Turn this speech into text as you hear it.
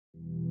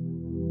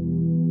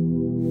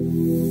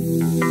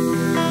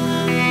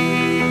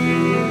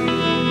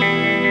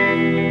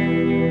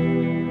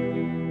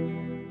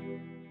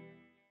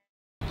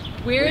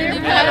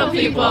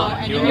people,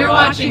 and you're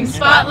watching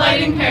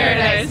Spotlighting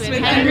Paradise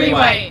with Henry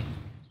White.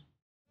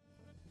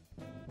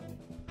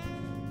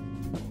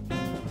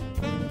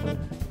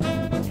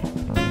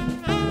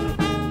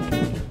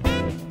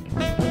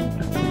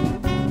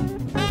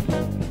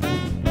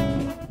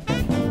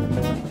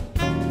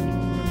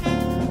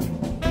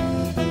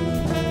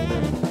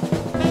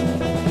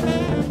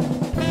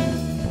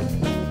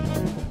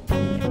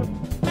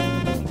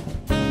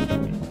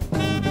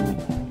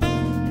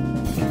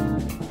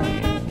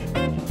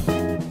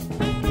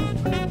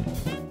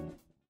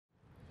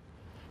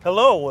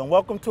 Hello and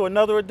welcome to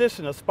another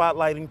edition of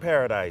Spotlighting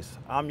Paradise.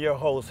 I'm your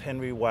host,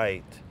 Henry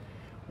White.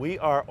 We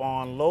are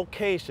on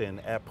location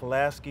at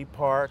Pulaski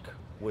Park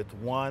with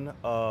one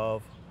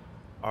of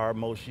our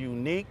most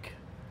unique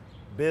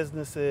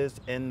businesses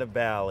in the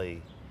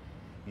Valley.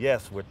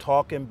 Yes, we're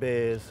talking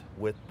biz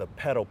with the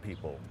Pedal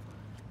People.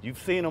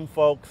 You've seen them,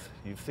 folks.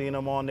 You've seen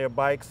them on their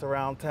bikes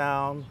around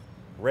town,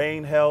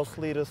 rain, hail,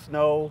 sleet, or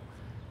snow.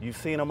 You've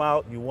seen them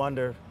out. You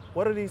wonder,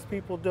 what are these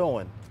people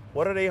doing?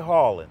 What are they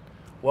hauling?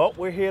 Well,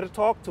 we're here to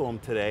talk to them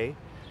today.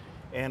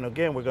 And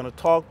again, we're going to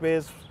talk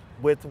biz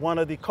with one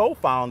of the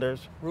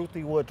co-founders,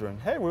 Ruthie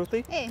Woodrum. Hey,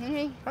 Ruthie. Hey,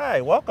 Henry.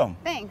 Hi, welcome.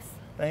 Thanks.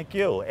 Thank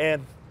you.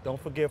 And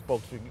don't forget,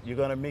 folks, you're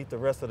going to meet the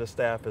rest of the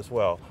staff as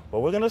well.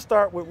 But we're going to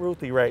start with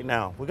Ruthie right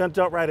now. We're going to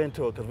jump right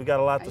into it because we got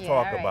a lot to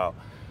talk about.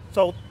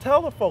 So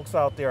tell the folks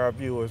out there, our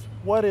viewers,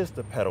 what is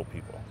the Pedal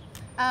People?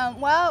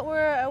 Well,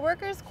 we're a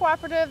workers'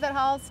 cooperative that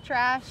hauls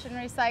trash and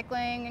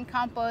recycling and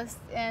compost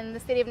in the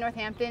city of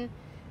Northampton.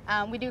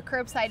 We do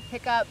curbside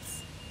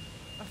pickups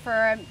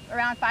for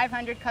around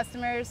 500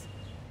 customers.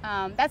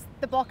 That's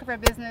the bulk of our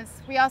business.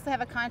 We also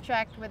have a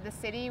contract with the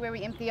city where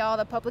we empty all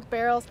the public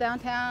barrels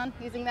downtown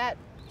using that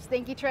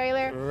stinky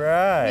trailer.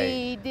 Right.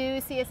 We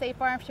do CSA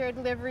farm share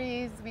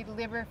deliveries. We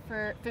deliver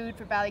food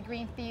for Valley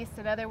Green Feast,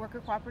 another worker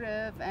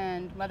cooperative,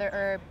 and Mother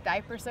Herb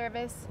diaper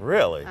service.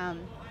 Really?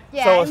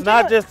 Yeah. So it's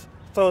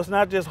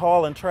not just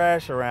hauling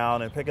trash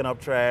around and picking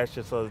up trash.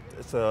 It's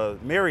a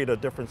myriad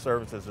of different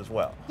services as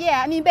well.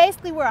 Yeah, I mean,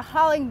 basically we're a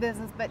hauling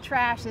business, but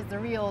trash is the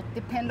real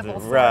dependable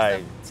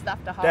source of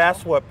stuff to haul.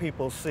 That's what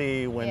people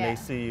see when they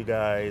see you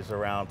guys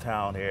around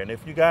town here. And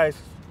if you guys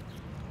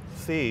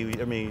see,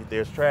 I mean,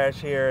 there's trash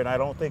here, and I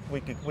don't think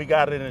we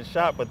got it in the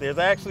shop, but there's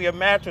actually a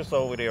mattress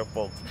over there,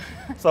 folks.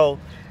 So,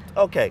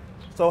 okay,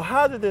 so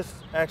how did this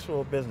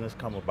actual business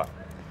come about?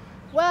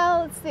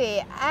 Well, let's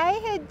see. I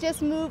had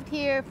just moved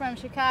here from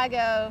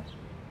Chicago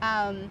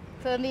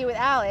to meet with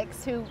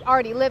Alex, who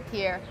already lived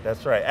here.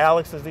 That's right.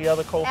 Alex is the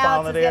other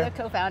co-founder there? Alex is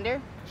the other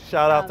co-founder.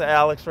 Shout out to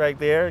Alex right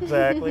there.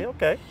 Exactly.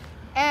 Okay.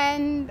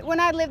 And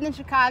when I lived in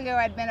Chicago,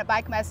 I'd been a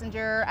bike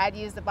messenger. I'd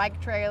used the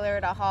bike trailer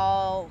to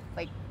haul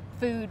like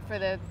food for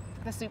the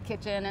soup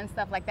kitchen and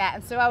stuff like that.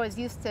 And so I was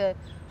used to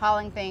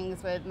hauling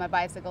things with my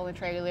bicycle and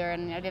trailer,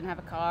 and I didn't have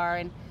a car,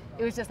 and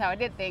it was just how I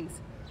did things.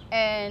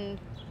 And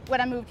when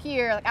I moved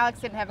here, like Alex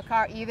didn't have a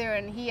car either,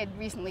 and he had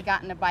recently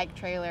gotten a bike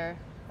trailer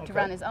to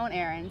run his own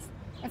errands.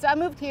 And so I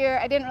moved here.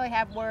 I didn't really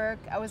have work.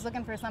 I was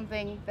looking for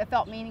something that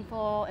felt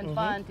meaningful and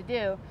fun to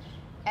do.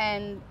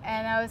 And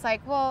I was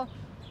like, well,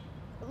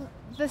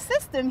 the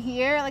system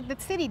here, like the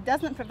city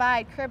doesn't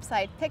provide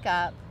curbside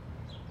pickup.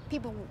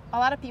 A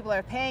lot of people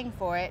are paying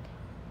for it.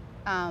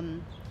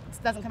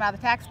 It doesn't come out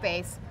of the tax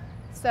base.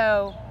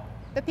 So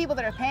the people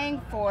that are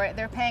paying for it,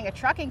 they're paying a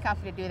trucking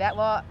company to do that.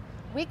 Well,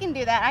 we can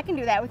do that. I can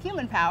do that with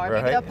human power.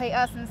 Maybe they'll pay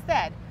us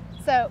instead.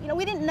 So, you know,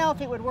 we didn't know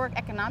if it would work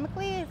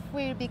economically, if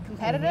we would be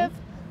competitive,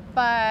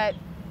 but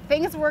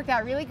things worked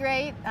out really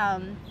great.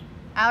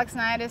 Alex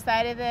and I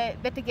decided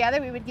that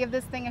together we would give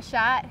this thing a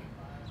shot.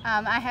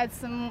 I had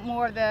some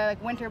more of the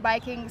winter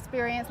biking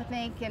experience, I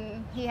think,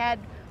 and he had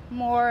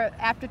more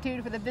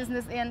aptitude for the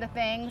business end of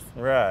things.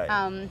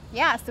 Right.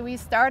 Yeah, so we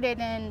started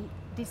in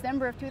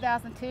December of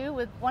 2002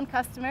 with one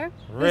customer.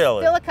 Really?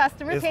 He's still a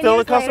customer. It's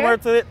still a customer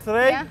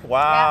today? Yeah.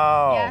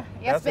 Wow.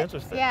 Yeah. That's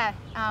interesting. Yeah.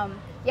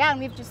 Yeah, and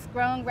we've just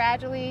grown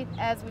gradually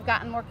as we've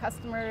gotten more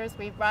customers.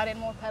 We've brought in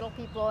more pedal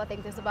people. I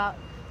think there's about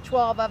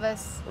 12 of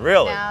us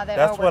really? Now that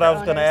That's are what I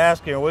was going to owners.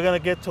 ask you. We're going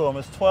to get to them.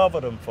 It's 12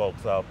 of them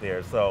folks out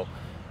there. So,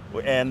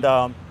 and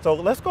so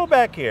let's go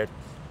back here.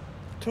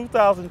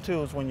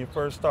 2002 is when you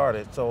first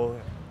started. So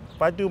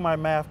if I do my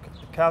math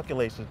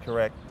calculations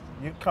correct,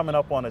 you're coming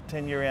up on a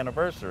 10-year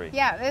anniversary.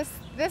 Yeah,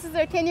 this is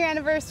our 10-year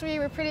anniversary.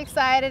 We're pretty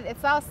excited.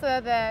 It's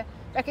also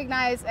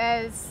recognized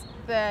as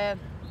the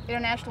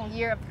International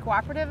Year of the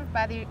Cooperative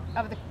by the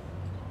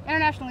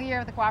International Year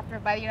of the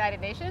Cooperative by the United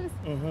Nations.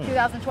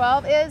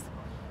 2012 is,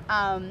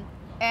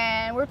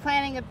 and we're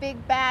planning a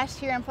big bash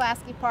here in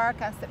Pulaski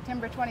Park on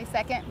September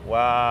 22nd.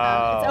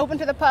 Wow! It's open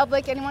to the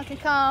public. Anyone can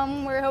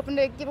come. We're hoping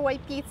to give away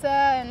pizza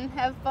and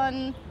have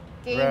fun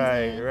games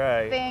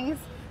and things.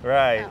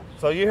 Right.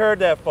 So you heard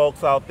that,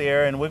 folks out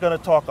there, and we're going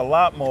to talk a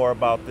lot more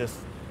about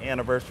this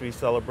anniversary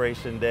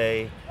celebration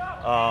day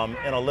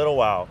in a little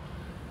while.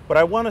 But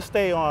I want to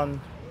stay on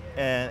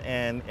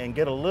and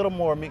get a little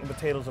more meat and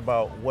potatoes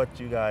about what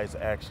you guys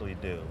actually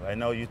do. I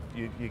know you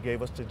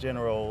gave us the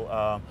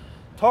general.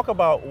 Talk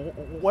about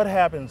what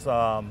happens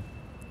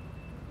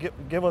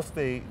give us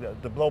the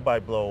blow by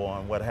blow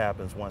on what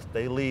happens once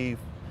they leave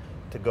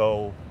to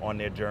go on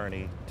their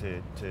journey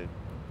to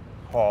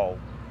haul.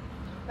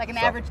 Like an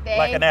average day?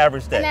 Like an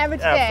average day. An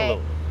average day.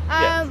 Absolutely.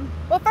 Yes.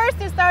 Well,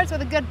 first it starts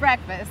with a good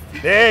breakfast.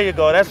 There you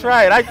go. That's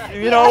right.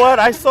 You know what?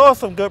 I saw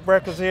some good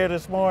breakfast here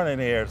this morning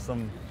here.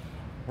 Some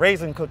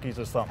raisin cookies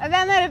or something.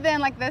 That might have been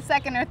like the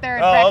second or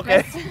third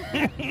breakfast.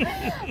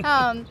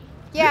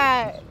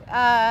 Okay.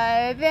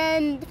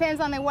 Then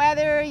depends on the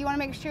weather. You want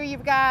to make sure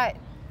you've got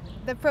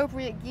the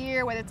appropriate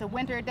gear, whether it's a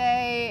winter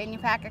day and you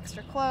pack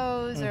extra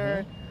clothes,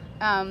 or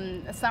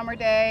a summer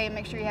day,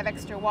 make sure you have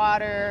extra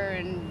water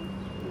and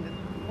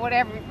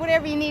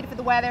whatever you need for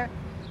the weather.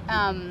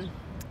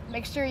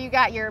 Make sure you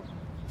got your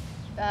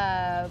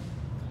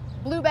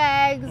blue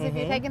bags if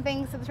you're taking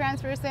things to the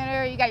transfer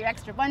center. You got your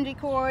extra bungee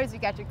cords, you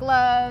got your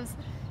gloves,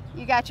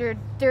 you got your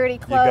dirty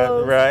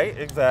clothes. Right,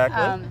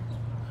 exactly.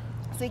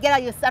 So you get all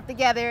your stuff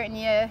together and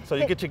you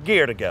get your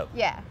gear together.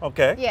 Yeah.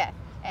 Okay. Yeah.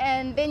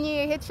 And then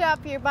you hitch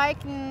up your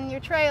bike and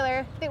your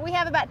trailer. We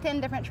have about 10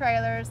 different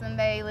trailers and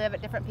they live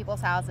at different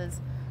people's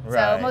houses.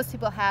 Right. So most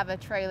people have a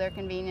trailer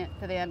convenient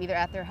to them either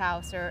at their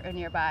house or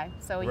nearby.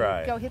 So you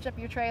go hitch up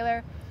your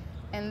trailer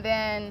and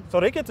then... So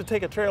they get to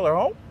take a trailer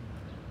home?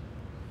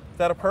 Is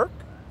that a perk?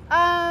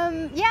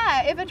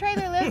 Yeah, if a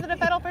trailer lives at a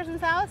pedal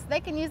person's house,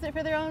 they can use it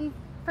for their own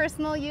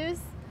personal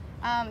use.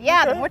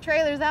 The more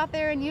trailers out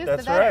there and use, the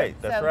better. That's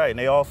right, that's right. And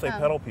they all say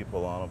Pedal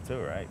People on them too,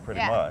 right?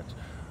 Pretty much.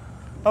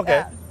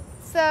 Okay.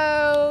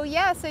 So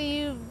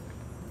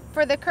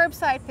for the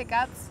curbside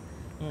pickups,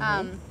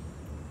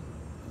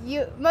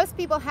 most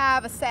people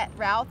have a set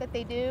route that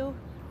they do.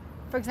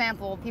 For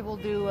example, people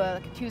do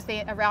a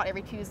route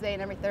every Tuesday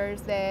and every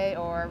Thursday,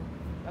 or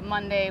a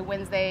Monday,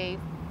 Wednesday,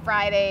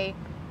 Friday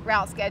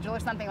route schedule or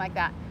something like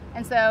that.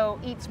 And so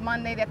each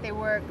Monday that they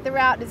work, the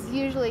route is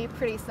usually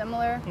pretty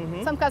similar.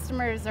 Some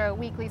customers are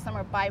weekly, some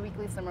are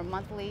bi-weekly, some are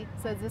monthly.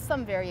 So there's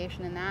some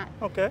variation in that.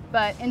 Okay.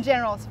 But in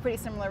general, it's a pretty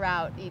similar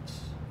route each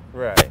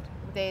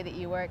day that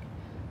you work.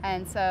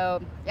 And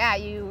so,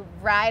 you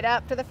ride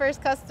up to the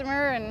first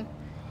customer and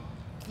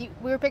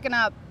we were picking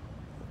up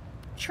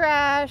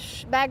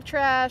trash, bag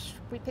trash,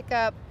 we pick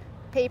up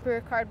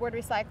paper, cardboard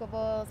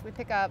recyclables, we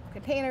pick up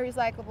container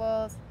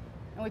recyclables,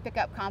 and we pick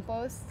up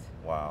compost,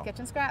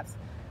 kitchen scraps.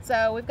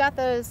 So we've got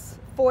those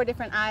 4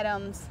 different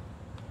items,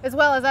 as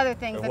well as other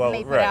things that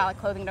they put out, like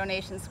clothing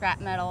donations, scrap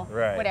metal,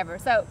 whatever.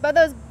 So, but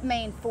those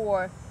main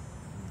 4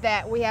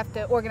 that we have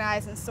to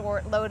organize and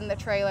sort, load in the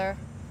trailer,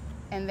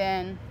 and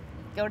then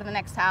go to the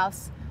next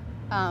house.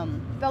 The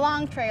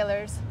long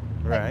trailers,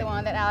 like the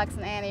one that Alex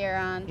and Annie are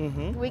on,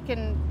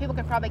 people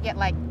can probably get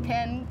like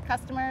 10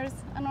 customers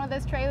on one of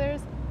those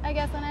trailers, I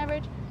guess, on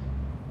average.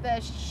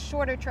 The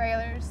shorter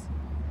trailers,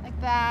 like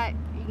that,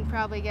 you can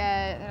probably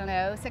get, I don't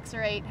know, 6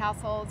 or 8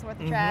 households worth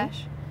of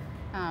trash.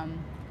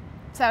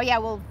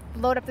 We'll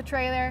load up the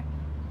trailer,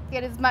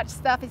 get as much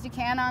stuff as you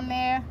can on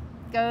there,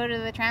 go to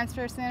the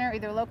transfer center,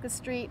 either Locust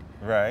Street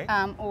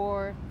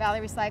or Valley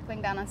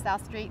Recycling down on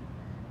South Street,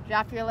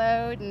 drop your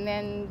load, and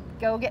then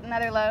go get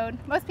another load.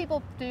 Most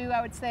people do,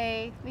 I would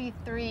say, maybe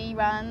 3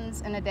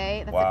 runs in a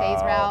day. That's a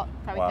day's route.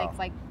 Probably takes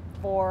like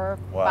 4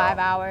 or 5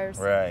 hours.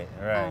 Right.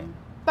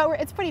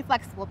 But it's pretty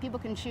flexible. People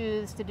can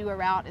choose to do a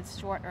route as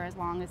short or as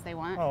long as they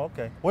want. Oh,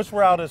 okay. Which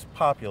route is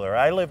popular?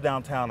 I live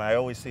downtown. I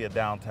always see a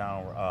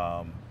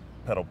downtown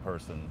pedal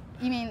person.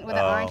 You mean with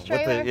an orange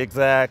trailer?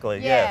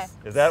 Exactly, yes.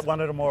 Is that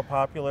one of the more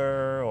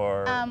popular,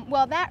 or?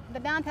 The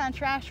downtown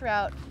trash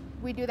route,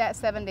 we do that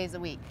 7 days a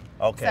week.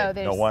 Okay,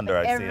 so no wonder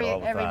I see it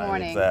all the time. Every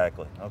morning,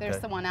 exactly. Okay. There's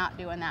someone out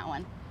doing that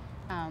one.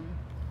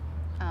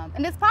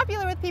 And it's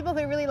popular with people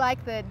who really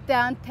like the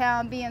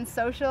downtown being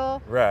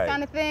social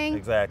kind of thing.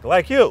 Exactly,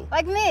 like you.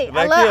 Like me.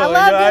 Like I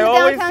love doing I the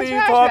always downtown see you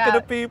trash talking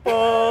route. to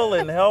people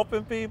and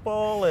helping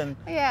people and.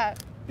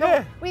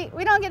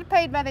 We don't get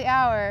paid by the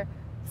hour,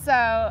 so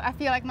I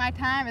feel like my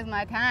time is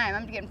my time.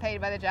 I'm getting paid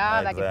by the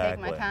job. Exactly. I can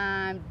take my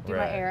time, do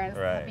my errands,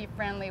 be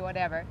friendly,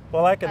 whatever.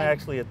 Well, I can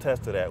actually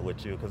attest to that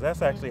with you, because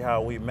that's actually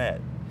how we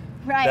met.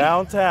 Right.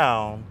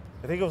 Downtown,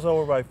 I think it was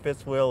over by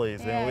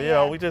Fitzwillies,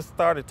 and we just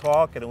started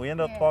talking, and we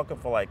ended up talking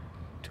for like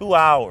 2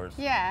 hours.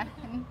 Yeah.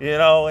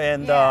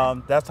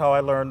 That's how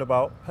I learned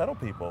about Pedal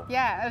People.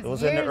 Yeah, it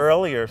was in the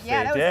earlier stage.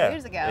 Yeah, that was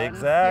years ago.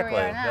 Exactly.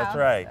 And here we are now, that's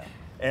right. So.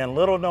 And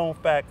little known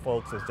fact,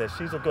 folks, is that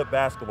she's a good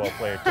basketball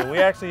player too. We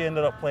actually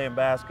ended up playing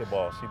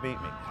basketball. She beat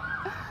me.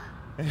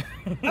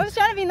 I was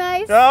trying to be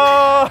nice.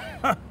 Oh.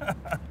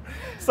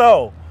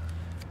 So,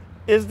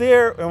 is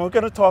there, and we're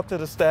going to talk to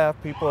the staff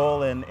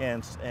people and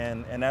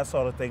that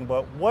sort of thing,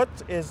 but what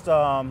is,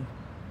 how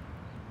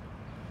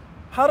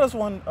does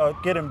one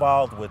get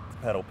involved with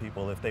Pedal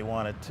People if they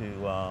wanted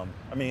to,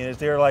 is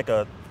there like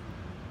a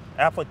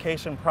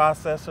application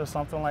process or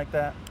something like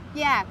that?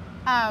 Yeah.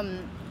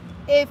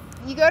 If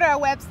you go to our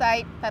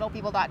website,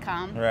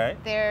 pedalpeople.com,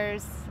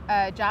 there's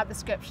a job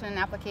description and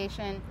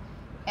application,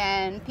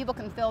 and people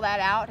can fill that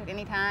out at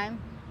any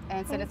time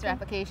and send us their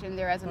application,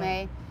 their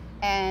resume.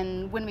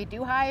 And when we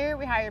do hire,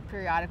 we hire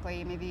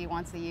periodically, maybe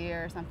once a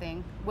year or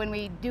something. When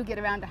we do get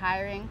around to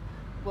hiring,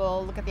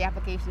 we'll look at the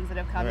applications that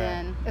have come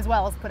in, as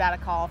well as put out a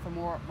call for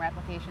more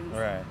applications.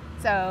 Right.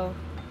 So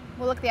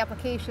we'll look at the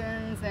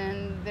applications,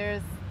 and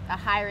there's a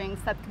hiring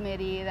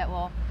subcommittee that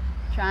will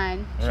try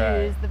and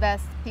choose the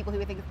best people who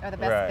we think are the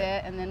best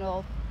fit, and then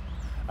we'll...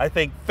 I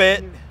think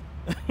fit.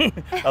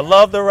 I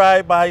love to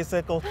ride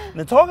bicycles.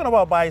 And talking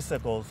about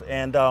bicycles,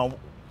 and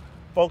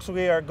folks,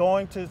 we are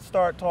going to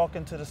start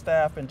talking to the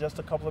staff in just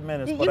a couple of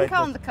minutes. You can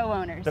call them the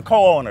co-owners. The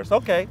co-owners,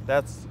 okay,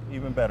 that's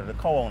even better, the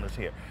co-owners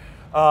here.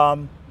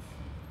 Talk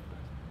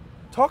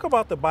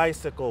about the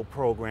bicycle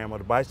program or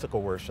the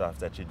bicycle workshops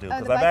that you do,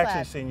 because I've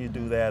actually seen you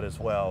do that as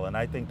well, and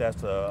I think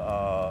that's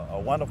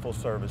a wonderful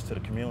service to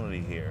the community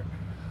here.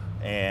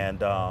 And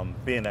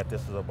being that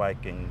this is a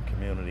biking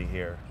community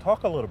here,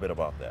 talk a little bit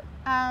about that.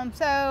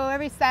 So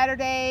every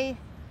Saturday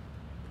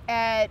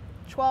at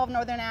 12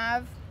 Northern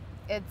Ave,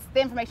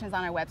 the information is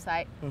on our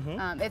website.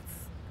 It's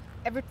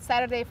every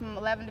Saturday from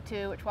 11 to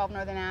 2 at 12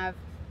 Northern Ave.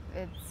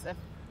 It's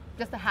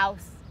just a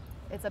house.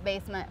 It's a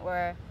basement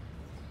where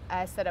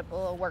I set up a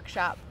little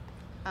workshop.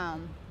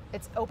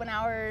 It's open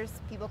hours.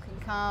 People can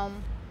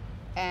come,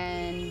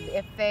 and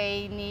if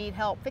they need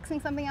help fixing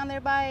something on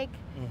their bike,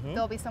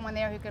 there'll be someone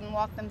there who can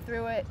walk them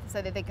through it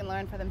so that they can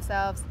learn for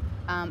themselves.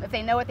 If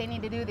they know what they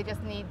need to do, they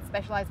just need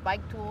specialized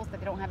bike tools that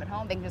they don't have at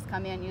home, they can just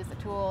come in and use the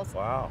tools.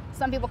 Wow.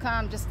 Some people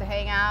come just to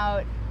hang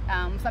out.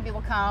 Some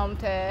people come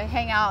to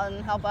hang out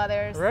and help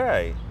others.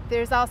 Right.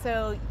 There's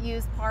also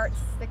used parts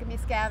that can be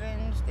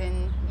scavenged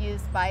and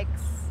used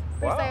bikes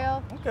for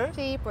sale,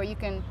 cheap, or you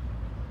can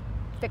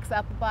fix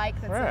up a bike.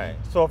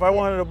 That's So if I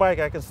wanted a bike,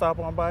 I can stop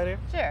on by there?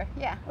 Sure,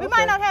 yeah. We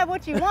might not have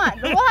what you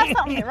want, but we'll have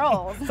something that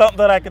rolls. Something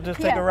that I could just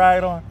take a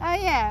ride on?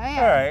 Yeah.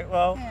 All right,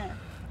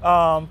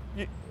 well,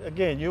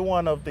 again, you're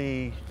one of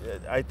the,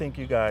 I think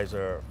you guys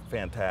are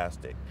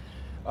fantastic.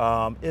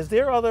 Is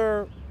there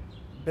other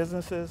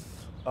businesses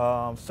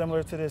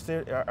similar to this?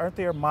 Aren't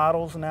there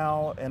models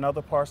now in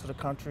other parts of the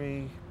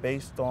country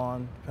based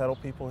on Pedal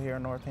People here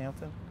in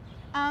Northampton?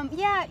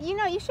 Yeah,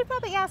 you should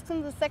probably ask some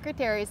of the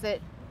secretaries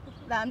that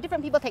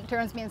different people take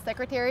turns being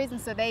secretaries,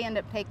 and so they end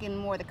up taking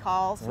more of the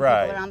calls from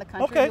people around the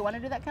country who want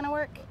to do that kind of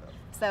work.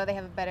 So they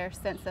have a better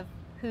sense of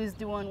who's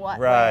doing what.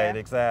 Right,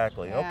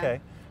 exactly.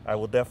 Okay, I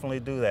will definitely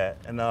do that.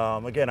 And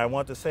again, I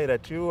want to say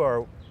that you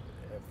are,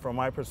 from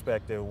my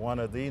perspective, one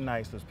of the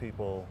nicest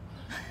people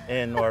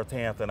in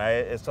Northampton.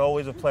 It's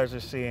always a pleasure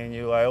seeing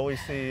you. I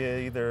always see you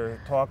either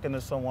talking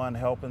to someone,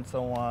 helping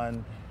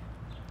someone,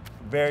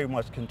 very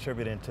much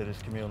contributing to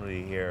this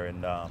community here.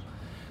 And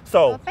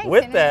so thanks,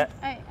 with Henry. that,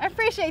 I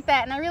appreciate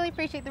that, and I really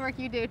appreciate the work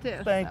you do too.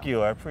 Thank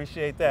you, I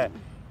appreciate that.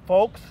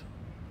 Folks,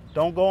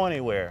 don't go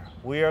anywhere.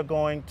 We are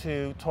going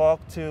to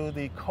talk to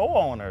the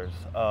co-owners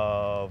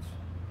of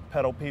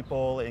Pedal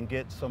People and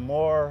get some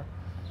more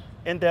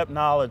in-depth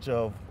knowledge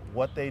of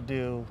what they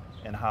do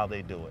and how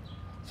they do it.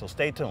 So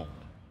stay tuned.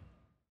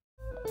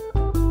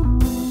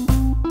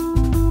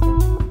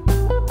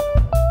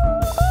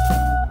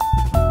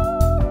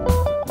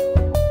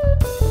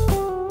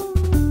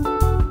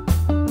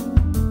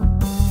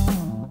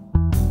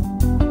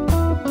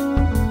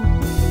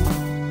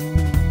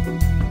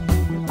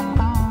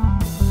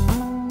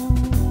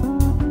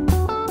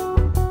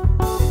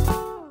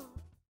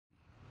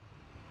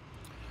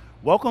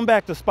 Welcome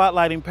back to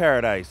Spotlighting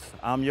Paradise.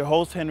 I'm your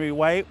host, Henry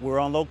White. We're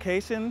on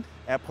location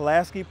at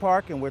Pulaski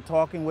Park, and we're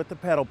talking with the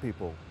Pedal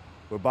People.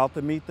 We're about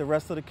to meet the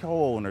rest of the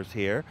co-owners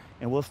here,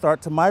 and we'll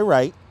start to my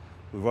right.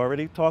 We've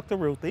already talked to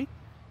Ruthie,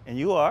 and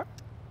you are?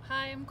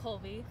 Hi, I'm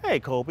Colby. Hey,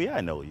 Colby,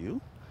 I know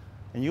you.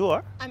 And you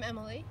are? I'm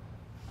Emily.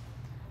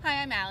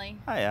 Hi, I'm Allie.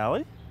 Hi,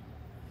 Allie.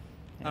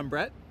 I'm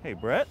Brett. Hey,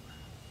 Brett.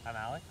 I'm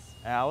Alex.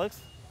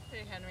 Alex.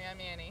 Hey, Henry, I'm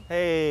Annie.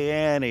 Hey,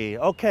 Annie.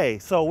 Okay,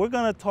 so we're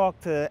going to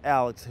talk to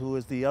Alex, who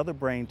is the other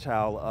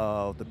brainchild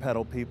of the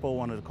Pedal People,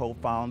 one of the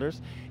co-founders,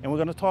 and we're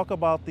going to talk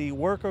about the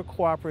worker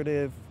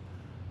cooperative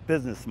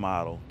business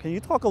model. Can you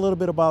talk a little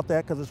bit about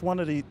that? Because it's one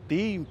of the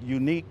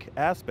unique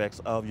aspects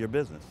of your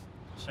business.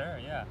 Sure,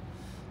 yeah.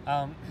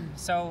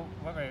 So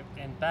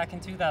back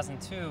in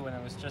 2002, when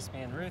it was just me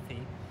and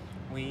Ruthie,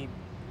 we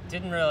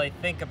didn't really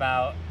think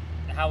about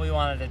how we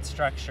wanted it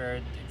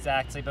structured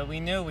exactly, but we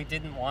knew we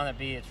didn't want to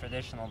be a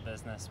traditional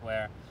business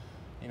where,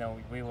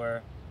 we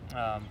were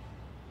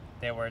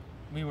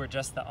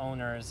just the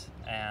owners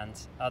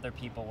and other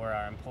people were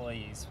our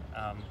employees.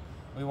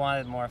 We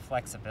wanted more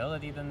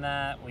flexibility than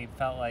that. We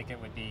felt like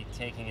it would be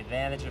taking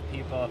advantage of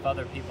people if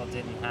other people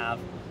didn't have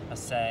a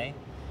say.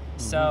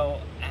 So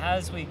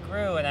as we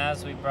grew and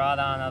as we brought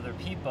on other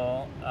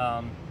people,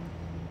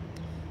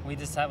 we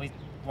decided we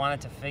wanted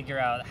to figure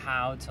out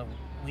how to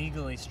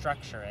legally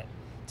structure it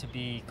to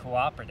be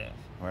cooperative.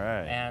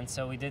 Right. And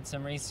so we did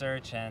some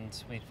research, and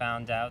we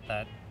found out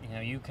that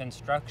you can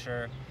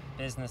structure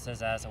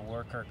businesses as a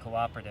worker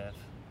cooperative,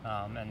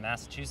 and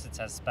Massachusetts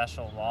has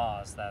special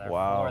laws that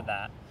are for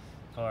that.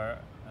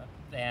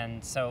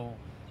 And so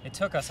it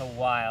took us a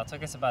while. It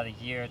took us about a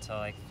year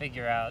to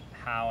figure out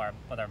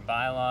what our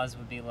bylaws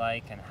would be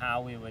like and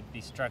how we would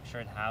be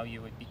structured, how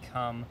you would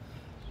become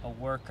a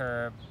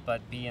worker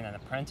but be in an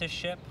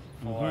apprenticeship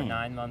for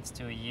 9 months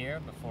to a year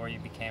before you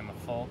became a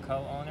full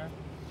co-owner.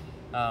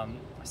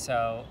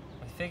 So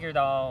we figured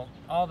all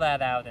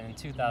that out, and in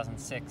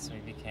 2006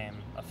 we became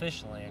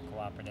officially a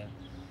cooperative.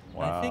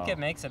 Wow. And I think it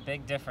makes a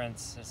big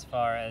difference as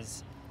far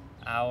as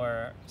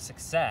our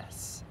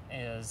success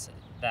is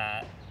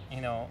that,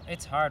 you know,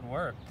 it's hard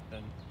work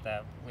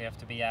that we have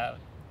to be out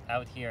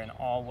here in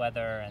all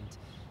weather,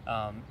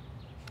 and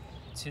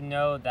to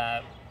know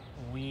that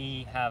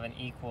we have an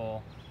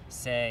equal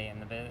say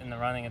in the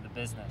running of the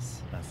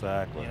business.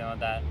 Exactly. You know,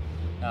 that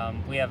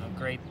we have a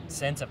great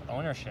sense of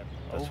ownership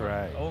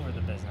over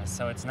the business.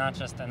 So it's not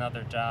just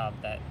another job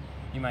that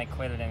you might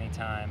quit at any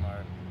time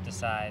or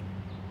decide,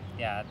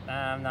 yeah,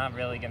 I'm not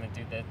really going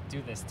to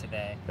do this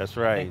today. That's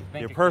right.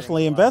 You're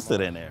personally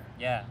invested in there.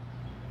 Yeah.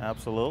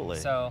 Absolutely.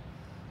 So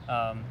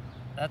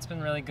that's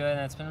been really good,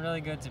 and it's been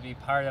really good to be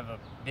part of a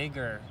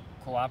bigger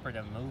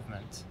cooperative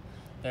movement.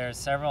 There's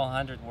several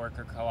hundred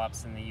worker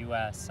co-ops in the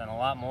U.S. and a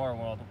lot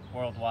more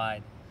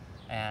worldwide,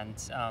 and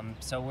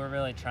so we're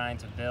really trying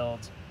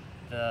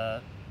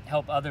to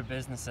help other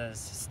businesses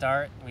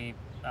start. We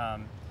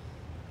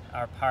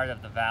are part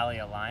of the Valley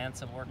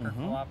Alliance of Worker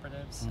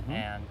Cooperatives,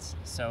 and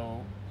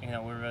so, you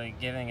know, we're really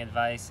giving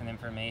advice and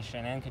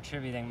information and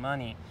contributing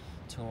money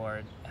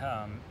toward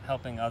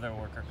helping other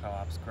worker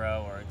co-ops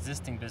grow or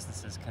existing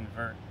businesses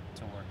convert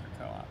to worker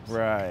co-ops.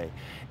 Right.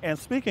 And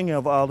speaking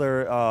of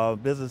other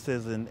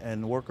businesses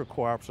and worker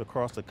co-ops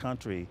across the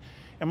country,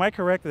 am I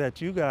correct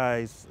that you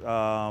guys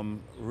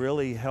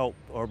really helped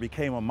or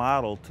became a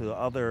model to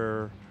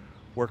other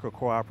worker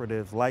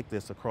cooperatives like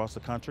this across the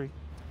country?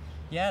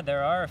 Yeah,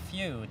 there are a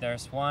few.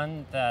 There's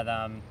one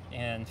that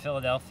in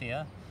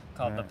Philadelphia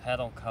called the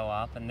Pedal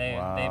Co-op, and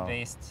they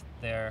based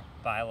their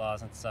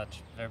bylaws and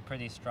such, they're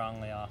pretty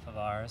strongly off of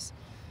ours.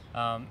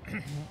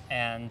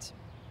 And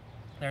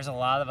there's a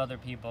lot of other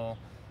people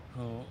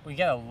we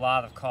get a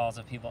lot of calls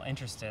of people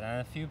interested, and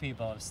a few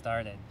people have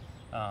started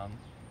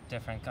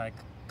different like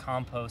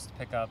compost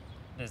pickup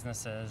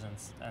businesses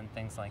and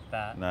things like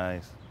that.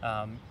 Nice.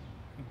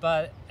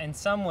 But in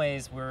some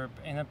ways we're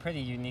in a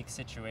pretty unique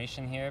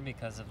situation here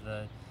because of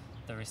the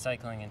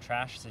recycling and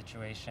trash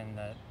situation,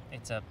 that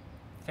it's a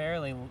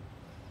fairly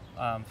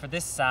for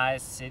this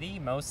size city,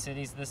 most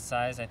cities this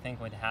size I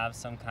think would have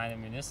some kind of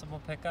municipal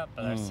pickup,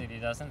 but our city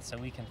doesn't, so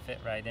we can fit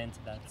right into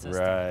that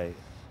system. Right.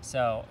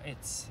 So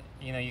it's,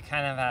 you know, you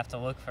kind of have to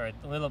look for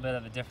a little bit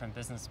of a different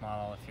business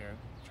model if you're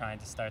trying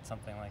to start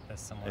something like this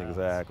somewhere else.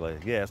 Exactly.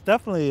 Yeah, it's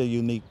definitely a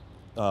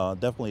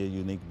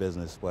unique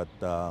business, but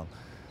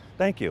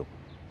thank you.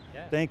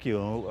 Yeah. Thank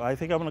you. I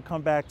think I'm going to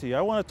come back to you.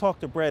 I want to talk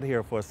to Brett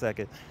here for a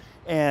second.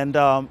 And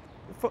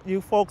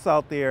you folks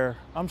out there,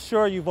 I'm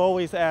sure you've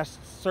always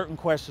asked certain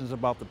questions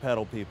about the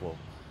Pedal People.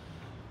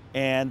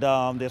 And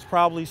there's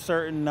probably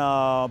certain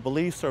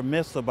beliefs or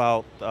myths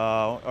about,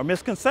 or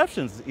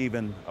misconceptions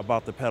even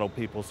about the Pedal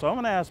People. So I'm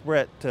going to ask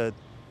Brett to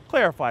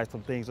clarify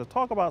some things or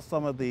talk about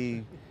some of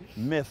the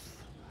myths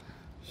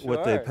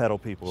with the Pedal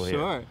People here.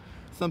 Sure.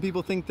 Some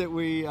people think that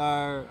we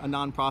are a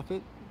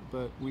nonprofit,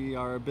 but we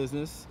are a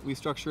business. We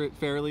structure it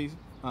fairly.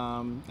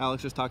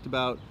 Alex just talked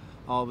about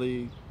all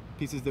the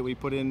pieces that we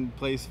put in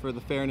place for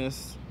the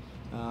fairness.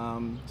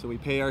 So we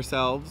pay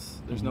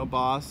ourselves. There's no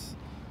boss.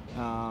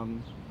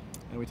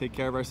 And we take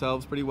care of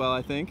ourselves pretty well,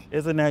 I think.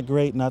 Isn't that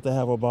great not to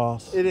have a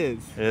boss? It is.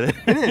 It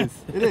is.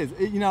 It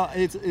is. You know,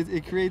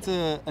 it creates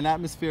an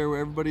atmosphere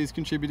where everybody is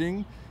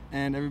contributing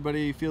and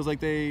everybody feels like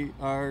they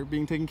are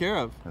being taken care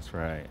of. That's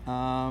right.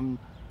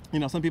 You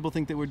know, some people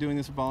think that we're doing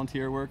this for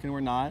volunteer work, and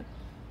we're not.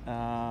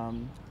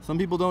 Some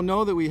people don't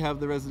know that we have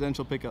the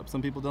residential pickup.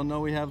 Some people don't know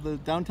we have the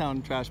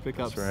downtown trash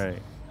pickups. That's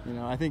right. You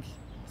know, I think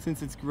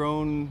since it's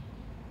grown,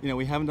 you know,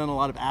 we haven't done a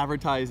lot of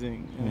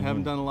advertising, and we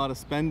haven't done a lot of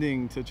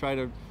spending to try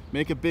to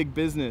make a big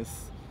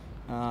business.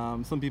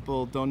 Some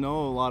people don't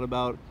know a lot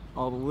about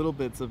all the little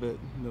bits of it,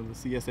 you know, the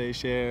CSA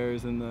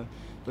shares and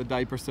the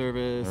diaper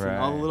service and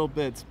all the little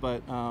bits,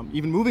 but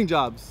even moving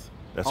jobs.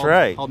 That's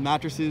right. All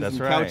mattresses and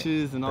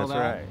couches and all that.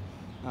 That's right.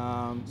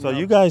 So you know,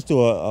 you guys do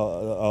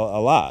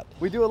a lot.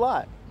 We do a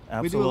lot.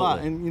 Absolutely. We do a lot,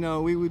 and you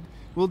know,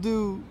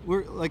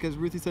 we're like, as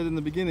Ruthie said in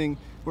the beginning,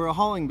 we're a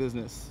hauling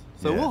business.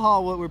 So we'll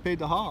haul what we're paid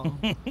to haul.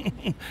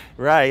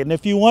 Right, and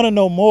if you want to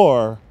know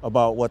more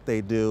about what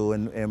they do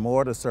and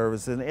more of the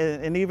service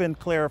and even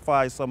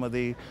clarify some of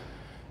the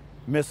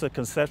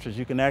misconceptions,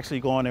 you can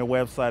actually go on their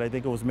website. I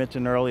think it was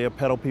mentioned earlier,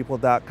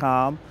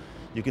 pedalpeople.com.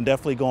 You can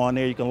definitely go on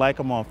there. You can like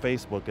them on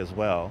Facebook as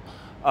well.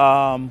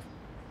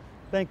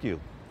 Thank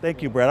you.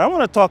 Thank you, Brett. I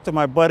want to talk to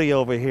my buddy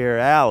over here,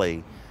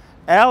 Allie.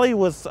 Allie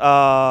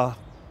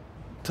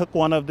took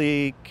one of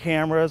the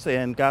cameras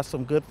and got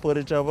some good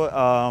footage of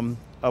it.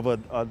 Of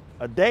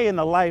a day in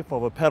the life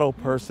of a pedal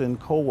person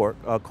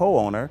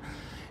co-owner.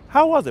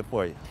 How was it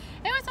for you?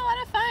 It was a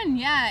lot of fun,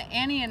 yeah.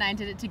 Annie and I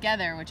did it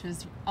together, which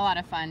was a lot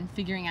of fun,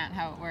 figuring out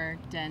how it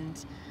worked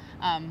and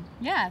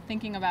yeah,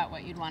 thinking about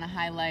what you'd want to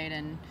highlight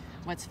and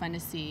what's fun to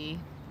see.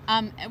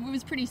 It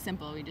was pretty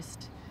simple. We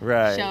just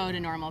showed a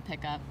normal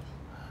pickup.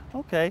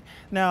 Okay.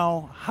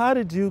 Now, how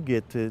did you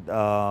get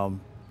to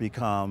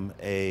become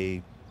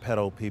a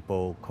Pedal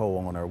People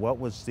co-owner? What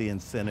was the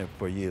incentive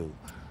for you?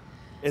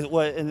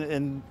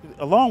 And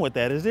along with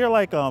that, is there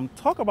like,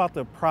 talk about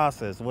the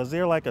process. Was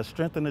there like a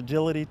strength and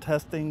agility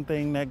testing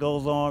thing that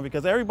goes on?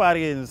 Because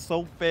everybody is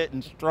so fit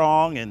and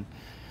strong, and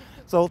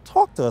so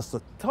talk to us,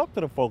 talk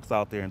to the folks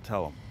out there and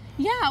tell them.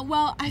 Yeah,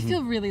 well, I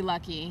feel really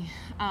lucky.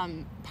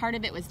 Part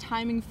of it was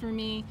timing for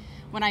me.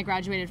 When I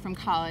graduated from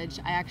college,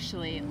 I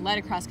actually led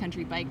a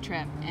cross-country bike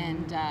trip,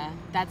 and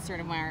that's sort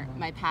of where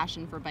my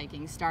passion for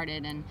biking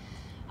started. And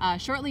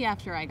shortly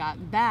after I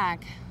got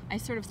back, I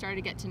sort of started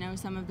to get to know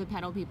some of the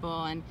pedal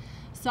people and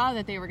saw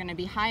that they were going to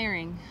be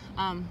hiring.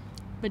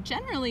 But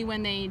generally,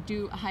 when they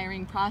do a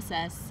hiring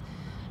process,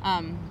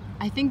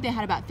 I think they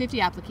had about 50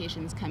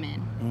 applications come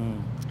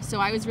in. So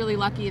I was really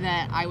lucky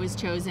that I was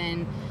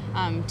chosen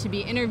to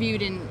be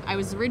interviewed, and I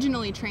was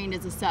originally trained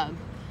as a sub,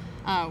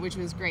 which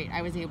was great.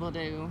 I was able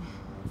to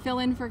fill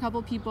in for a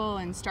couple people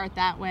and start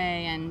that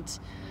way, and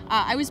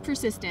I was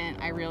persistent.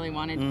 I really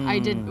wanted,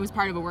 it was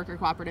part of a worker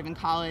cooperative in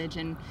college,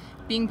 and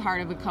being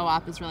part of a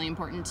co-op is really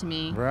important to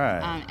me.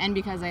 Right. And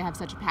because I have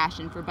such a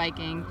passion for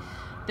biking,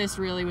 this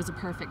really was a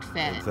perfect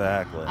fit.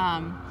 Exactly.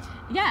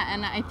 Yeah,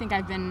 and I think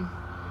I've been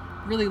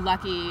really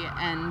lucky,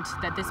 and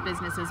that this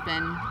business has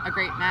been a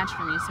great match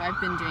for me. So I've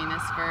been doing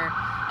this for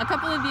a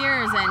couple of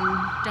years and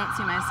don't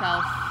see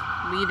myself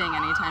leaving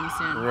anytime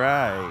soon.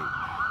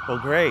 Right. Well,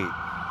 great.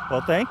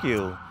 Well, thank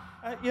you.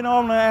 You know,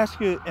 I'm going to ask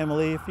you,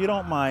 Emily, if you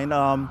don't mind,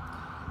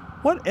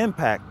 what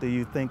impact do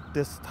you think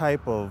this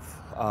type of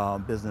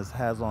business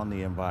has on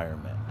the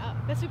environment?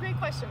 That's a great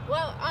question.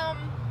 Well, I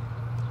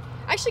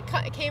actually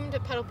came to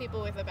Pedal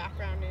People with a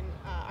background in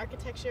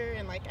architecture,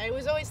 and like I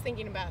was always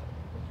thinking about,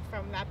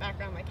 from that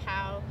background, like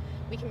how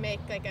we can make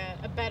like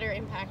a better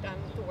impact on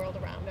the world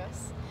around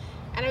us.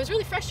 And I was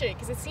really frustrated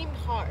because it seemed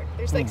hard.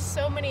 There's like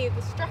so many,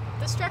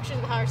 the structures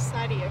of how our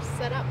society are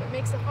set up, it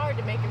makes it hard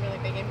to make a really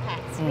big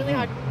impact. It's really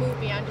hard to move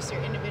beyond just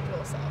your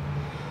individual self.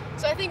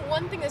 So I think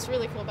one thing that's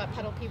really cool about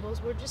Pedal People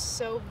is we're just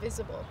so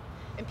visible,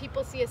 and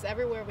people see us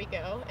everywhere we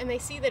go, and they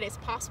see that it's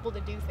possible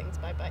to do things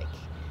by bike.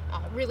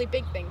 Really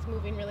big things,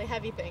 moving really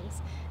heavy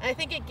things. And I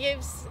think it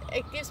gives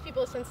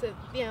people a sense that,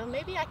 you know,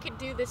 maybe I could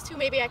do this too.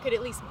 Maybe I could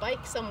at least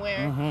bike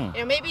somewhere. You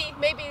know, maybe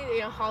you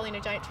know, hauling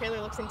a giant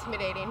trailer looks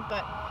intimidating,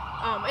 but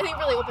I think it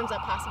really opens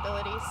up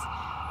possibilities.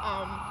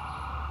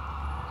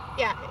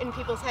 Yeah, in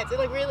people's heads. It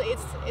like really,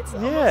 it's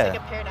almost like a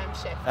paradigm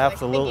shift.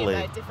 Absolutely. Like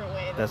thinking about a different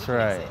way that That's we can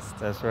right. exist.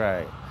 That's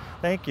right.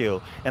 Thank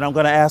you. And I'm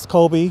going to ask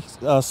Kobe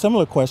a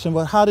similar question,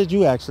 but how did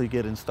you actually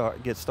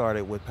get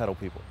started with Pedal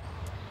People?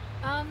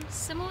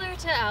 Similar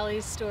to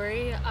Allie's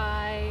story,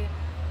 I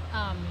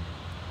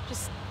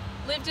just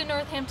lived in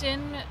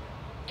Northampton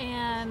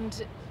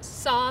and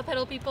saw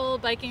Pedal People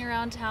biking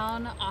around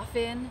town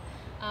often.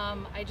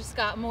 I just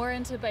got more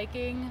into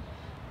biking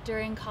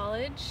during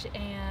college,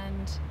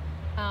 and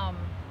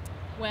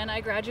when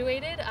I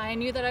graduated, I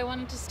knew that I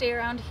wanted to stay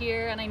around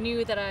here, and I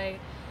knew that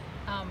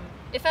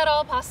if at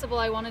all possible,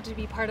 I wanted to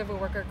be part of a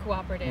worker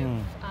cooperative,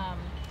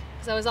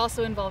 because I was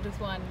also involved with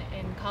one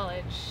in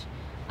college.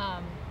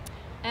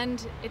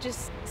 And it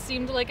just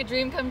seemed like a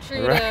dream come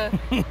true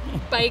to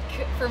bike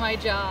for my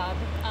job.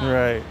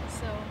 Right.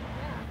 So,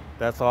 yeah.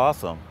 That's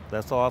awesome.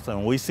 That's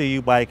awesome. We see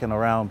you biking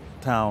around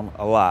town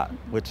a lot,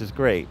 which is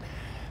great.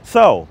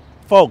 So,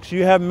 folks,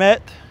 you have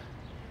met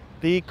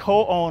the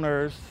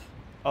co-owners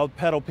of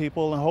Pedal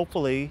People, and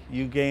hopefully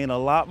you gain a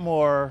lot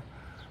more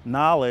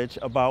knowledge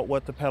about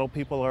what the Pedal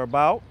People are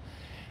about.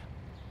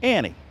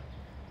 Annie,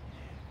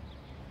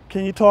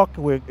 can you talk,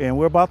 and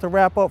we're about to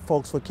wrap up,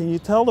 folks, but can you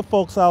tell the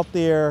folks out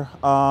there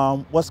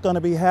what's going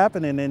to be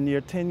happening in your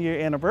 10-year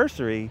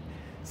anniversary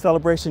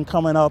celebration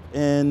coming up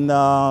in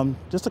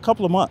just a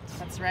couple of months?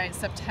 That's right.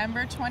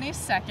 September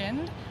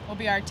 22nd will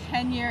be our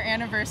 10-year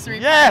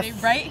anniversary party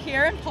right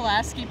here in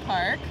Pulaski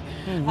Park.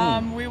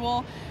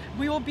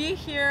 We will be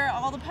here,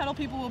 all the Pedal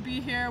People will be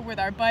here with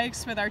our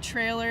bikes, with our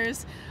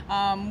trailers.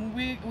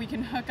 We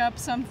can hook up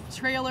some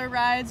trailer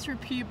rides for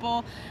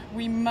people.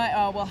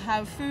 We'll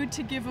have food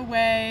to give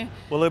away.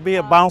 Will there be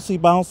a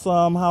bouncy bounce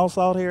house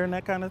out here and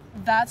that kind of?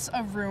 That's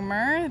a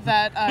rumor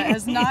that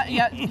has not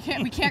yet,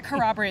 we can't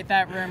corroborate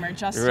that rumor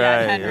just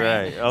yet, Henry.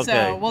 Right, okay.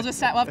 So we'll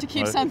have to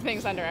keep some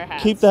things under our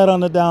hats. Keep that on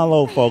the down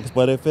low, folks,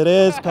 but if it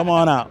is, come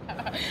on out.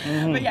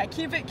 But yeah,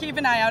 keep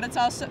an eye out.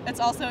 It's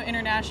also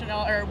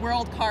International or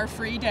World Car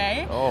Free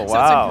Day. Oh, wow. So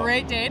it's a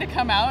great day to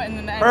come out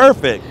and then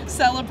perfect.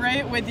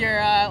 Celebrate with your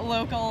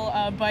local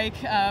bike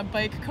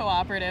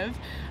cooperative.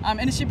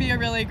 And it should be a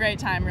really great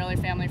time, really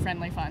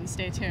family-friendly fun.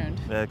 Stay tuned.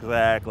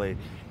 Exactly.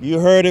 You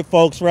heard it,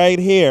 folks, right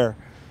here.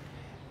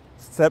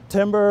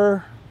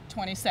 September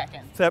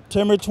 22nd.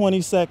 September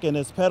 22nd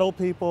is Pedal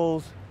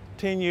People's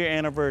 10-year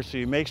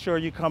anniversary. Make sure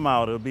you come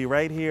out. It'll be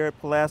right here at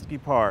Pulaski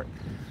Park.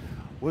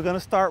 We're going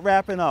to start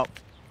wrapping up.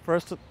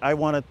 First, I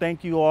want to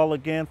thank you all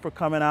again for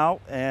coming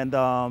out and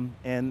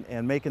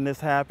making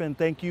this happen.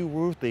 Thank you,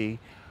 Ruthie,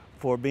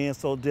 for being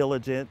so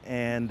diligent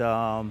and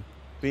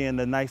being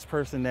the nice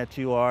person that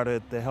you are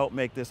to help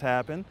make this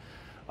happen.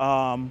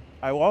 I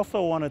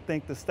also want to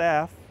thank the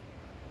staff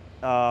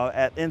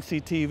at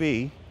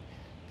NCTV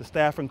the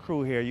staff and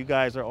crew here, you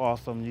guys are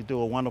awesome. You do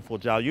a wonderful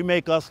job. You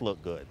make us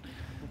look good.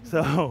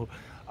 So,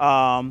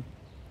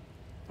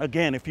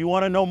 again, if you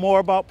want to know more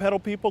about Pedal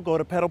People, go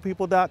to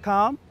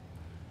pedalpeople.com.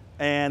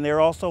 And they're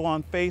also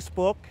on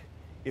Facebook.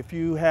 If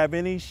you have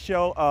any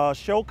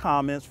show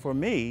comments for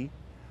me,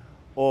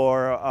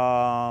 or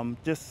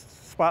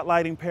just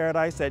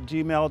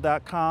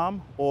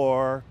spotlightingparadise@gmail.com,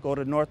 or go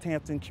to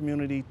Northampton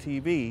Community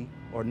TV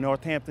or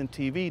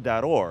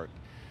northamptontv.org.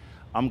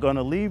 I'm going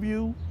to leave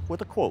you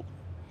with a quote.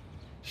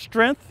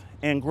 Strength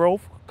and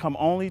growth come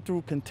only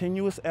through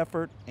continuous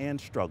effort and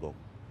struggle.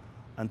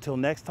 Until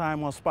next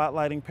time on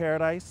Spotlighting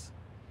Paradise,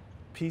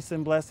 peace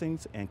and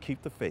blessings, and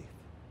keep the faith.